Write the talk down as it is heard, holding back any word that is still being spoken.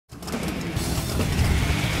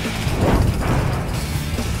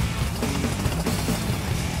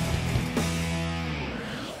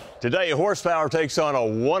Today, Horsepower takes on a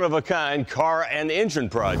one-of-a-kind car and engine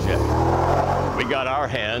project. We got our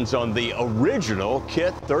hands on the original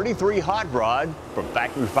Kit 33 hot rod from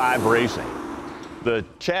Factory 5 Racing. The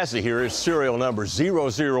chassis here is serial number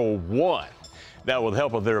 001. Now, with the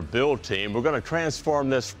help of their build team, we're going to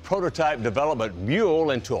transform this prototype development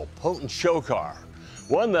mule into a potent show car,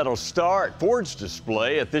 one that'll star at Ford's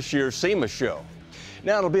display at this year's SEMA show.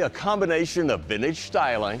 Now, it'll be a combination of vintage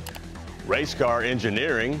styling, race car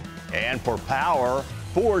engineering, and for power,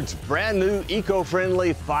 Ford's brand new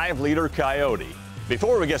eco-friendly 5-liter Coyote.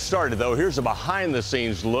 Before we get started though, here's a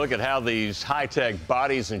behind-the-scenes look at how these high-tech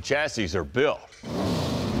bodies and chassis are built.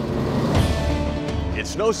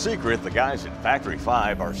 It's no secret the guys at Factory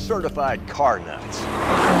 5 are certified car nuts.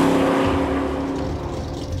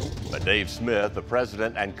 But Dave Smith, the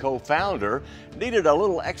president and co-founder, needed a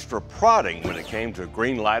little extra prodding when it came to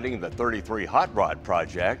green-lighting the 33 hot rod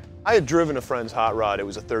project. I had driven a friend's hot rod. It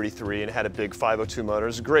was a 33 and it had a big 502 motor. It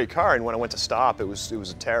was a great car, and when I went to stop, it was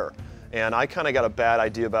a terror. And I kind of got a bad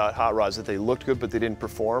idea about hot rods, that they looked good but they didn't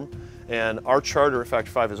perform. And our charter at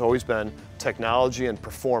Factory 5 has always been technology and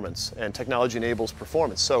performance, and technology enables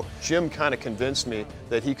performance. So Jim kind of convinced me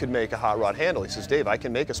that he could make a hot rod handle. He says, Dave, I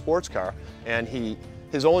can make a sports car, and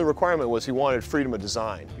his only requirement was he wanted freedom of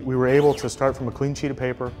design. We were able to start from a clean sheet of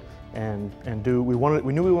paper and do, we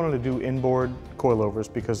knew we wanted to do inboard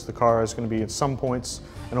coilovers because the car is going to be at some points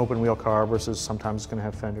an open wheel car versus sometimes it's going to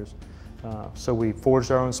have fenders. So we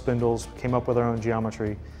forged our own spindles, came up with our own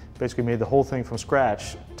geometry, basically made the whole thing from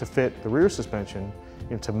scratch to fit the rear suspension,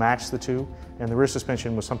 to match the two, and the rear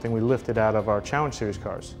suspension was something we lifted out of our Challenge Series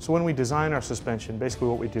cars. So when we design our suspension, basically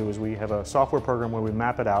what we do is we have a software program where we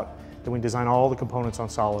map it out, then we design all the components on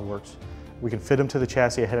SolidWorks. We can fit them to the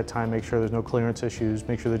chassis ahead of time, make sure there's no clearance issues,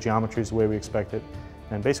 make sure the geometry is the way we expect it,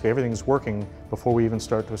 and basically everything's working before we even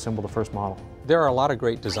start to assemble the first model. There are a lot of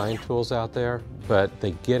great design tools out there, but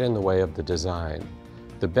they get in the way of the design.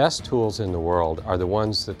 The best tools in the world are the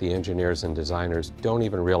ones that the engineers and designers don't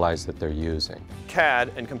even realize that they're using.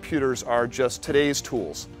 CAD and computers are just today's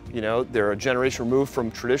tools. You know, they're a generation removed from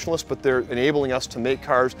traditionalists, but they're enabling us to make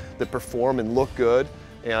cars that perform and look good.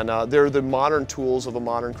 And they're the modern tools of a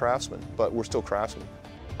modern craftsman, but we're still craftsmen.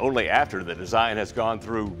 Only after the design has gone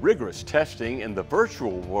through rigorous testing in the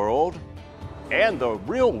virtual world and the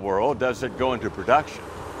real world does it go into production.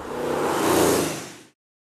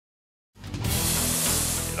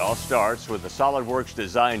 It all starts with the SolidWorks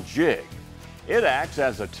design jig. It acts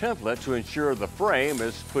as a template to ensure the frame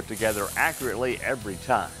is put together accurately every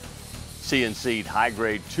time. CNC'd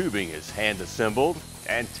high-grade tubing is hand-assembled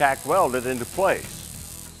and tack welded into place.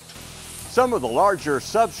 Some of the larger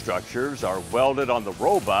substructures are welded on the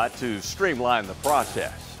robot to streamline the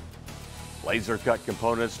process. Laser cut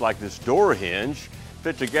components like this door hinge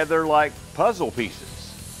fit together like puzzle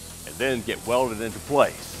pieces and then get welded into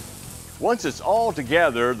place. Once it's all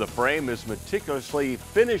together, the frame is meticulously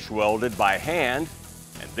finish welded by hand,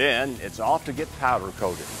 and then it's off to get powder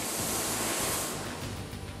coated.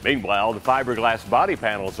 Meanwhile, the fiberglass body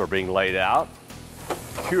panels are being laid out,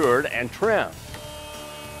 cured, and trimmed.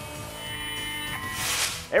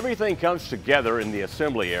 Everything comes together in the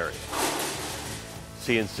assembly area.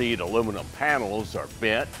 CNC'd aluminum panels are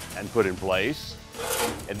bent and put in place,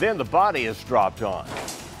 and then the body is dropped on.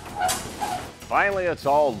 Finally, it's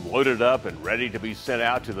all loaded up and ready to be sent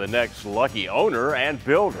out to the next lucky owner and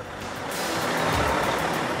builder.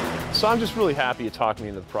 So I'm just really happy you talked me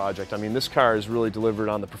into the project. I mean, this car is really delivered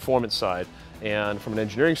on the performance side, and from an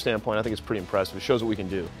engineering standpoint, I think it's pretty impressive. It shows what we can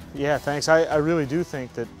do. Yeah, thanks. I really do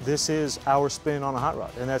think that this is our spin on a hot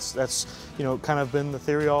rod, and that's kind of been the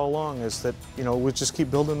theory all along, is that we just keep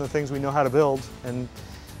building the things we know how to build, and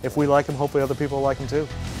if we like them, hopefully other people like them too.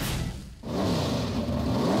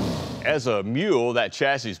 As a mule, that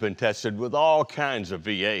chassis has been tested with all kinds of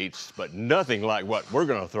V8s, but nothing like what we're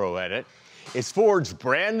going to throw at it. It's Ford's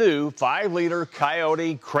brand new 5-liter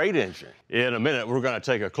Coyote crate engine. In a minute, we're going to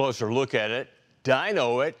take a closer look at it,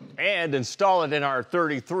 dyno it, and install it in our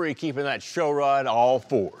 33, keeping that show rod all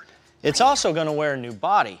Ford. It's also going to wear a new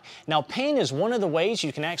body. Now, paint is one of the ways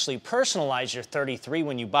you can actually personalize your 33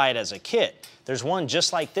 when you buy it as a kit. There's one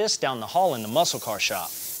just like this down the hall in the muscle car shop.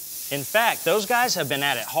 In fact, those guys have been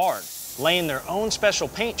at it hard, laying their own special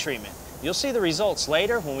paint treatment. You'll see the results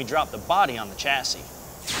later when we drop the body on the chassis.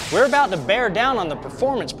 We're about to bear down on the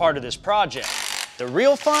performance part of this project. The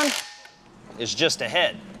real fun is just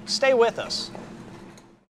ahead. Stay with us.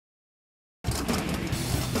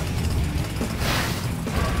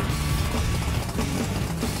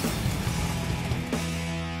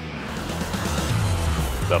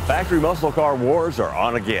 The factory muscle car wars are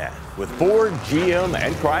on again, with Ford, GM,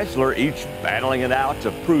 and Chrysler each battling it out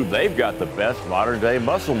to prove they've got the best modern-day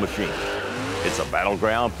muscle machine. It's a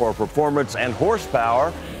battleground for performance and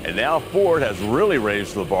horsepower, and now Ford has really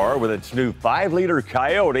raised the bar with its new 5-liter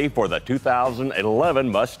Coyote for the 2011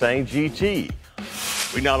 Mustang GT.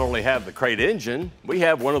 We not only have the crate engine, we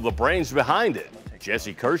have one of the brains behind it,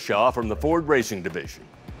 Jesse Kershaw from the Ford Racing Division.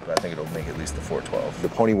 I think it'll make at least the 412. The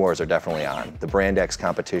pony wars are definitely on. The Brand X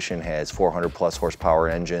competition has 400 plus horsepower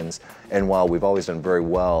engines, and while we've always done very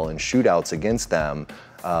well in shootouts against them,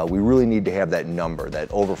 we really need to have that number,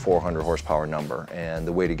 that over 400 horsepower number, and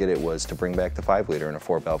the way to get it was to bring back the 5-liter in a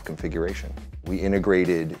 4-valve configuration. We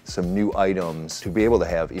integrated some new items to be able to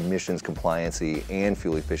have emissions compliancy and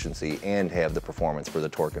fuel efficiency and have the performance for the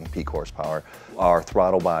torque and peak horsepower. Our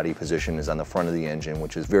throttle body position is on the front of the engine,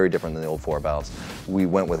 which is very different than the old 4-valves. We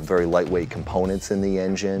went with very lightweight components in the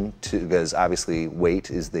engine because obviously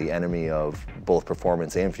weight is the enemy of both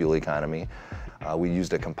performance and fuel economy. We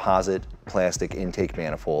used a composite plastic intake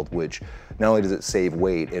manifold, which not only does it save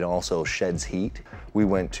weight, it also sheds heat. We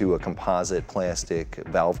went to a composite plastic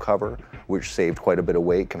valve cover, which saved quite a bit of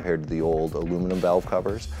weight compared to the old aluminum valve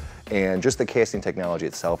covers. And just the casting technology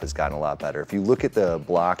itself has gotten a lot better. If you look at the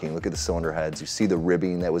blocking, look at the cylinder heads, you see the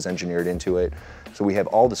ribbing that was engineered into it. So we have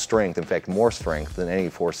all the strength, in fact, more strength than any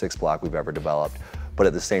 4.6 block we've ever developed. But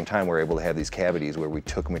at the same time, we're able to have these cavities where we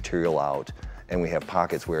took material out, and we have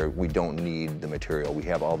pockets where we don't need the material. We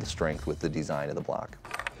have all the strength with the design of the block.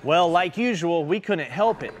 Well, like usual, we couldn't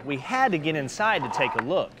help it. We had to get inside to take a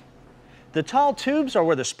look. The tall tubes are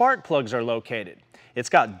where the spark plugs are located. It's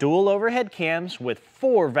got dual overhead cams with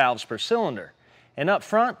 4 valves per cylinder. And up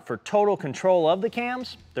front, for total control of the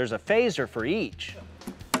cams, there's a phaser for each.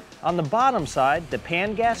 On the bottom side, the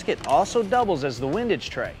pan gasket also doubles as the windage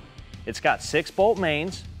tray. It's got 6-bolt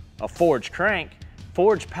mains, a forged crank,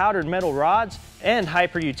 forged powdered metal rods, and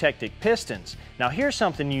hyper-eutectic pistons. Now here's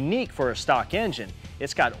something unique for a stock engine.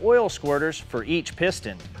 It's got oil squirters for each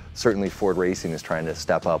piston. Certainly Ford Racing is trying to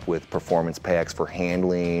step up with performance packs for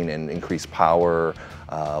handling and increased power.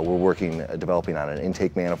 We're developing on an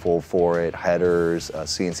intake manifold for it, headers,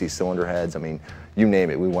 CNC cylinder heads. I mean, you name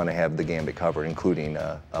it, we want to have the gambit covered, including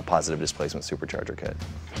a positive displacement supercharger kit.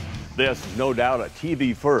 This is no doubt a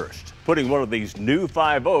TV first, putting one of these new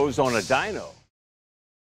 5.0s on a dyno.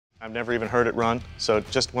 I've never even heard it run, so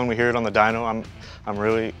just when we hear it on the dyno, I'm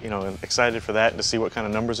really, excited for that and to see what kind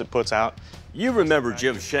of numbers it puts out. You remember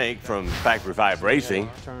Jim Shank from Factory 5 Racing.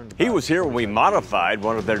 He was here when we modified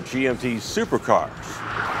one of their GMT supercars.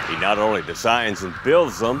 He not only designs and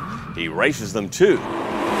builds them, he races them too.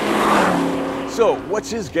 So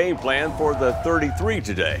what's his game plan for the 33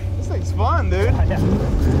 today? This thing's fun, dude.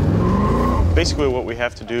 Basically what we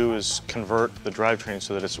have to do is convert the drivetrain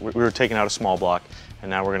so that we were taking out a small block, and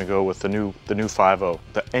now we're going to go with the new 5.0.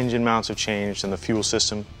 The engine mounts have changed and the fuel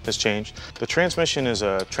system has changed. The transmission is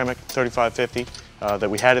a Tremec 3550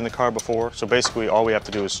 that we had in the car before, so basically all we have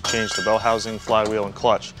to do is change the bell housing, flywheel, and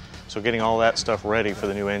clutch. So getting all that stuff ready for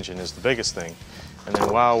the new engine is the biggest thing. And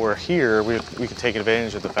then while we're here, we can take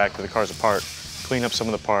advantage of the fact that the car's apart, clean up some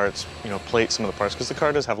of the parts, plate some of the parts, because the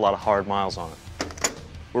car does have a lot of hard miles on it.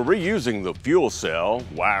 We're reusing the fuel cell,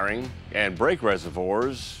 wiring, and brake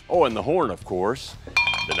reservoirs. Oh, and the horn, of course.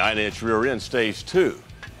 The 9-inch rear end stays too,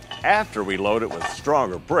 after we load it with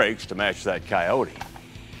stronger brakes to match that Coyote.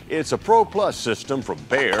 It's a Pro Plus system from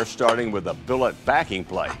Bayer, starting with a billet backing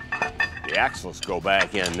plate. The axles go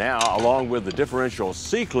back in now, along with the differential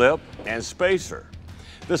C-clip and spacer.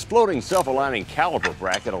 This floating self-aligning caliper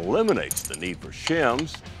bracket eliminates the need for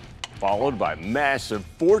shims, followed by massive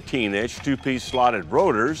 14-inch 2-piece slotted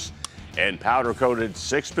rotors and powder-coated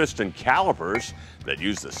 6-piston calipers that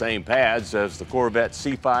use the same pads as the Corvette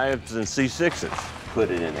C5s and C6s. Put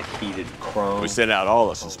it in a heated chrome. We sent out all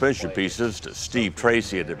the suspension pieces to Steve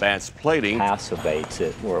Tracy at Advanced Plating. Passivates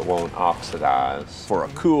it where it won't oxidize. For a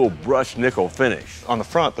cool brushed nickel finish. On the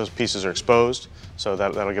front, those pieces are exposed, so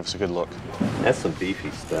that'll give us a good look. That's some beefy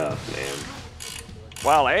stuff, man.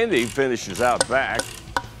 While Andy finishes out back,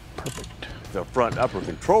 the front upper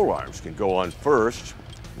control arms can go on first.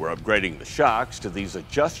 We're upgrading the shocks to these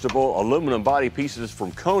adjustable aluminum body pieces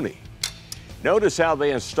from Coney. Notice how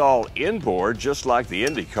they install inboard just like the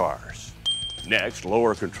Indy cars. Next,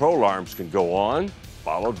 lower control arms can go on,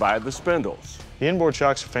 followed by the spindles. The inboard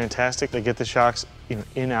shocks are fantastic. They get the shocks in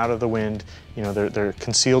and out of the wind. They're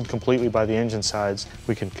concealed completely by the engine sides.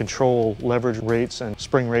 We can control leverage rates and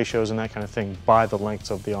spring ratios and that kind of thing by the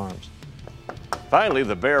lengths of the arms. Finally,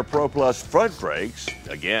 the Bayer Pro Plus front brakes,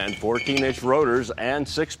 again 14-inch rotors and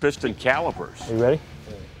 6-piston calipers. Are you ready?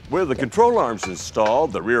 With the control arms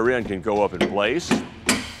installed, the rear end can go up in place,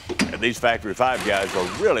 And these Factory 5 guys are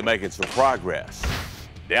really making some progress.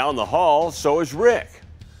 Down the hall, so is Rick,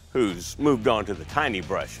 who's moved on to the tiny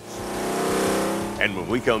brushes. And when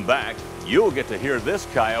we come back, you'll get to hear this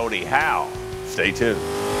Coyote howl. Stay tuned.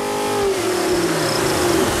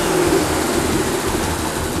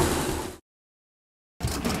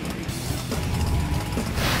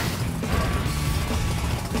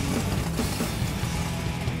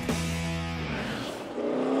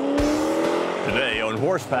 Today on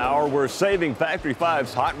Horsepower, we're saving Factory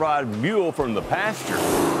 5's hot rod mule from the pasture,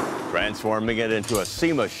 transforming it into a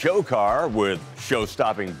SEMA show car with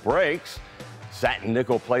show-stopping brakes, satin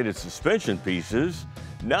nickel-plated suspension pieces,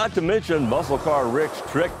 not to mention muscle car Rick's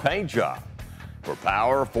trick paint job. For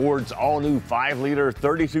power, Ford's all-new 5-liter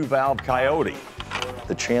 32-valve Coyote.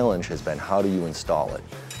 The challenge has been, how do you install it?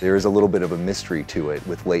 There is a little bit of a mystery to it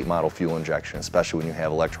with late model fuel injection, especially when you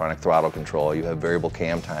have electronic throttle control, you have variable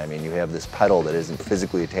cam timing, you have this pedal that isn't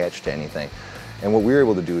physically attached to anything. And what we were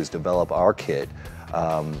able to do is develop our kit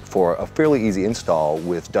for a fairly easy install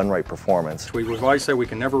with done right performance. We've always said we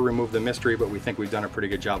can never remove the mystery, but we think we've done a pretty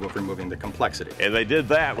good job of removing the complexity. And they did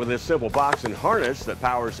that with this simple box and harness that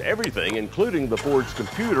powers everything, including the Ford's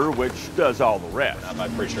computer, which does all the rest.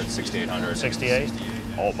 I'm pretty sure it's 6,800. 68.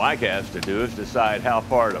 All Mike has to do is decide how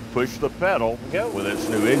far to push the pedal with its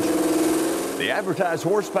new engine. The advertised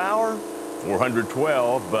horsepower,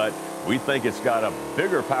 412, but we think it's got a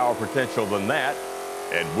bigger power potential than that,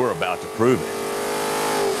 and we're about to prove it.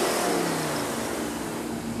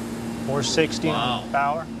 460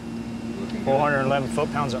 power, 411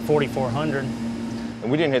 foot-pounds at 4,400.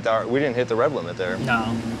 And we didn't hit the rev limit there. No.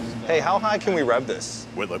 Hey, how high can we rev this?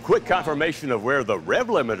 With a quick confirmation of where the rev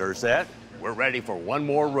limiter's at, we're ready for one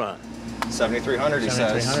more run. 7,300, he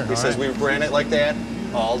says. 7,300, He says we ran it like that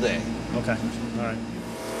all day. Okay, all right.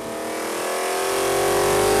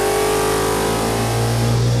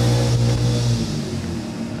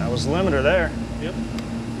 That was the limiter there. Yep.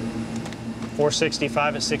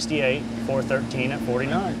 465 at 68, 413 at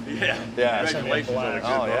 49. Yeah. Congratulations on a good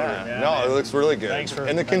Oh, motor. yeah. No, it looks really good.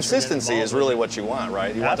 And the consistency is really what you want,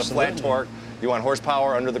 right? You want the flat torque, you want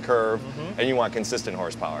horsepower under the curve, and you want consistent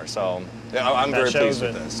horsepower. So yeah, I'm very pleased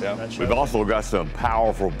with this. Yeah. We've also got some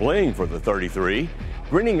powerful bling for the 33.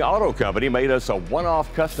 Grinning Auto Company made us a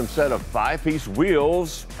one-off custom set of 5-piece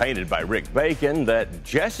wheels painted by Rick Bacon that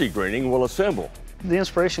Jesse Grinning will assemble. The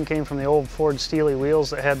inspiration came from the old Ford Steely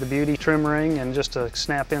wheels that had the beauty trim ring and just a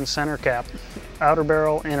snap-in center cap, outer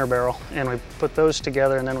barrel, inner barrel, and we put those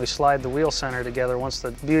together and then we slide the wheel center together. Once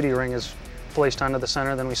the beauty ring is placed onto the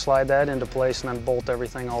center, then we slide that into place and then bolt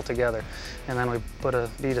everything all together. And then we put a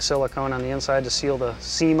bead of silicone on the inside to seal the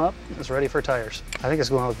seam up. It's ready for tires. I think it's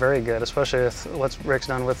going to look very good, especially with what Rick's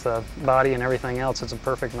done with the body and everything else. It's a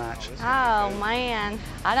perfect match. Oh man,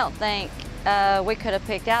 I don't think we could have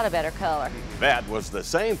picked out a better color. That was the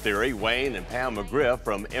same theory Wayne and Pam McGriff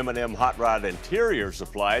from M&M Hot Rod Interiors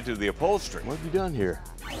applied to the upholstery. What have you done here?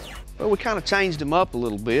 Well, we kind of changed them up a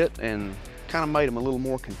little bit and kind of made them a little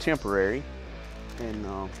more contemporary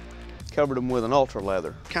and covered them with an ultra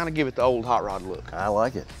leather. Kind of give it the old hot rod look. I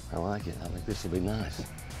like it. I like it. I think this will be nice.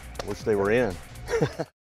 I wish they were in.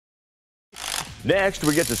 Next,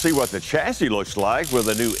 we get to see what the chassis looks like with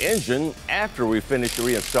a new engine after we finish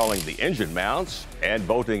reinstalling the engine mounts and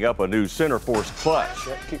bolting up a new center force clutch.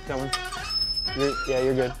 Yep, keep coming.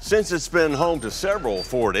 You're good. Since it's been home to several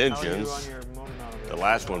Ford engines, the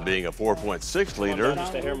last one being a 4.6 liter,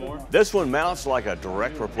 this one mounts like a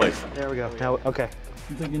direct replacement. There we go. Now, okay.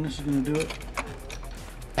 You thinking this is going to do it?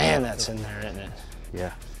 Man, that's in there, isn't it?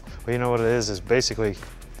 Yeah. Well, you know what it is basically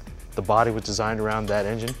the body was designed around that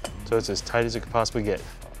engine, so it's as tight as it could possibly get.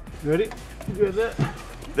 Ready? You good with that?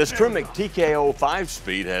 This Tremec TKO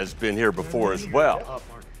 5-speed has been here before as well.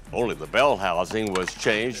 Only the bell housing was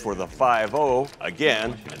changed for the 5.0,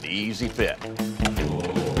 again, an easy fit.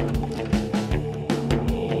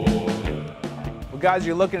 Well, guys,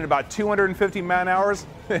 you're looking at about 250 man-hours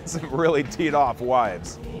and some really teed-off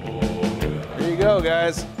wives. There you go,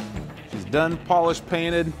 guys. She's done, polished,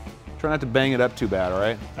 painted. Try not to bang it up too bad, all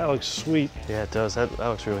right? That looks sweet. Yeah, it does. That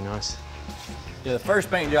looks really nice. Yeah, the first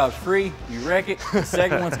paint job's free. You wreck it, the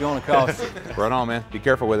second one's going to cost you. Right on, man. Be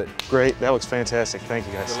careful with it. Great. That looks fantastic. Thank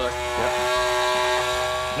you, guys. Good luck.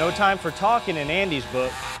 Yep. No time for talking in Andy's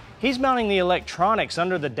book. He's mounting the electronics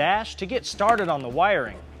under the dash to get started on the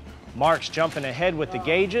wiring. Mark's jumping ahead with the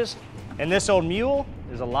gauges, and this old mule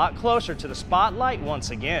is a lot closer to the spotlight once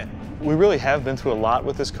again. We really have been through a lot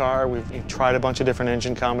with this car. We've tried a bunch of different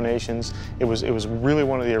engine combinations. It was really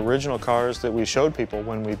one of the original cars that we showed people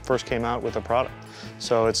when we first came out with the product.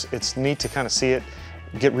 So it's neat to kind of see it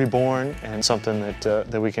get reborn and something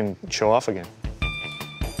that we can show off again.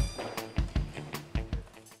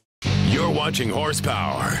 watching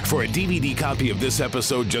Horsepower. For a DVD copy of this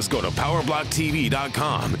episode, just go to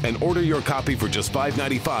PowerblockTV.com and order your copy for just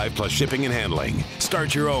 $5.95 plus shipping and handling.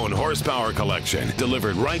 Start your own Horsepower collection,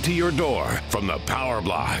 delivered right to your door from the Power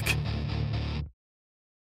Block.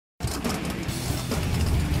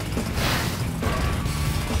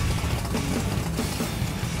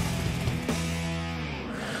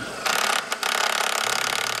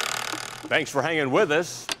 Thanks for hanging with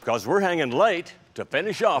us, because we're hanging late to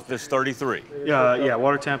finish off this 33. Yeah,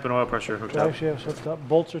 water temp and oil pressure hooked up. Drive shaft's hooked up.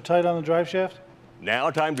 Bolts are tight on the drive shaft? Now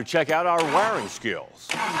time to check out our wiring skills.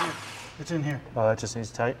 It's in here. Oh, that just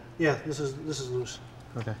needs tight? Yeah, this is loose.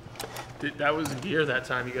 Okay. That was gear that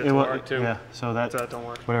time you got to work too. Yeah, so that don't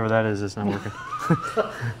work. Whatever that is not working.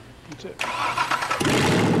 That's it.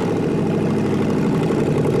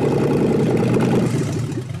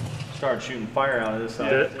 Started shooting fire out of this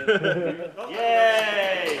side.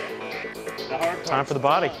 Yay! Time for the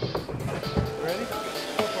body. Ready?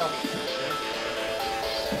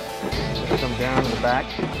 Come down to the back.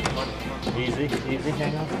 Easy,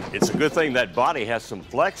 hang on. It's a good thing that body has some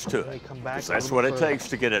flex to it, because that's what it takes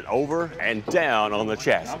to get it over and down on the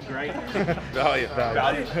chassis. Great.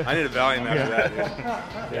 Valium. I need a Valium after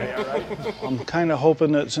that. I'm kind of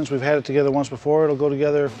hoping that since we've had it together once before, it'll go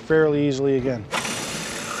together fairly easily again.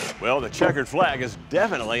 Well, the checkered flag is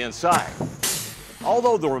definitely in sight.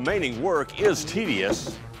 Although the remaining work is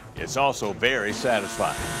tedious, it's also very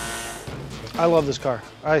satisfying. I love this car.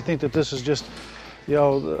 I think that this is just, you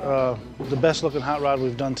know, the best looking hot rod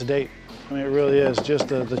we've done to date. I mean, it really is. Just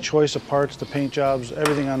the choice of parts, the paint jobs,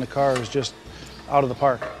 everything on the car is just out of the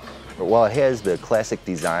park. While it has the classic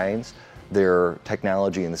designs, their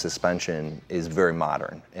technology in the suspension is very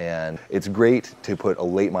modern. And it's great to put a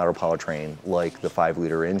late model powertrain like the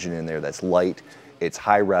 5-liter engine in there that's light, it's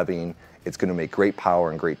high revving, it's going to make great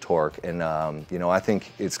power and great torque. And you know, I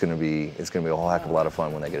think it's going to be a whole heck of a lot of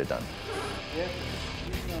fun when they get it done.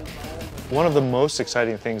 One of the most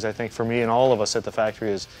exciting things, I think, for me and all of us at the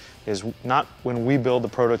factory is not when we build the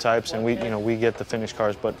prototypes and we get the finished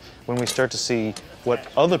cars, but when we start to see what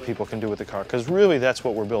other people can do with the car. Because really, that's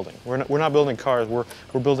what we're building. We're not building cars.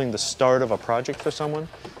 We're building the start of a project for someone,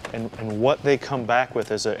 and what they come back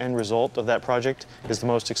with as an end result of that project is the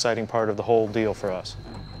most exciting part of the whole deal for us.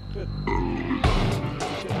 Good.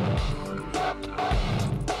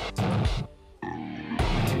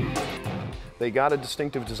 They got a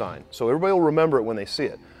distinctive design, so everybody will remember it when they see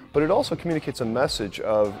it. But it also communicates a message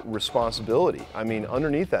of responsibility. I mean,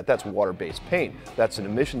 underneath that, that's water-based paint. That's an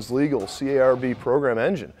emissions legal CARB program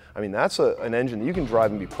engine. I mean, that's an engine that you can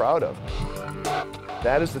drive and be proud of.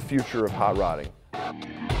 That is the future of hot rodding.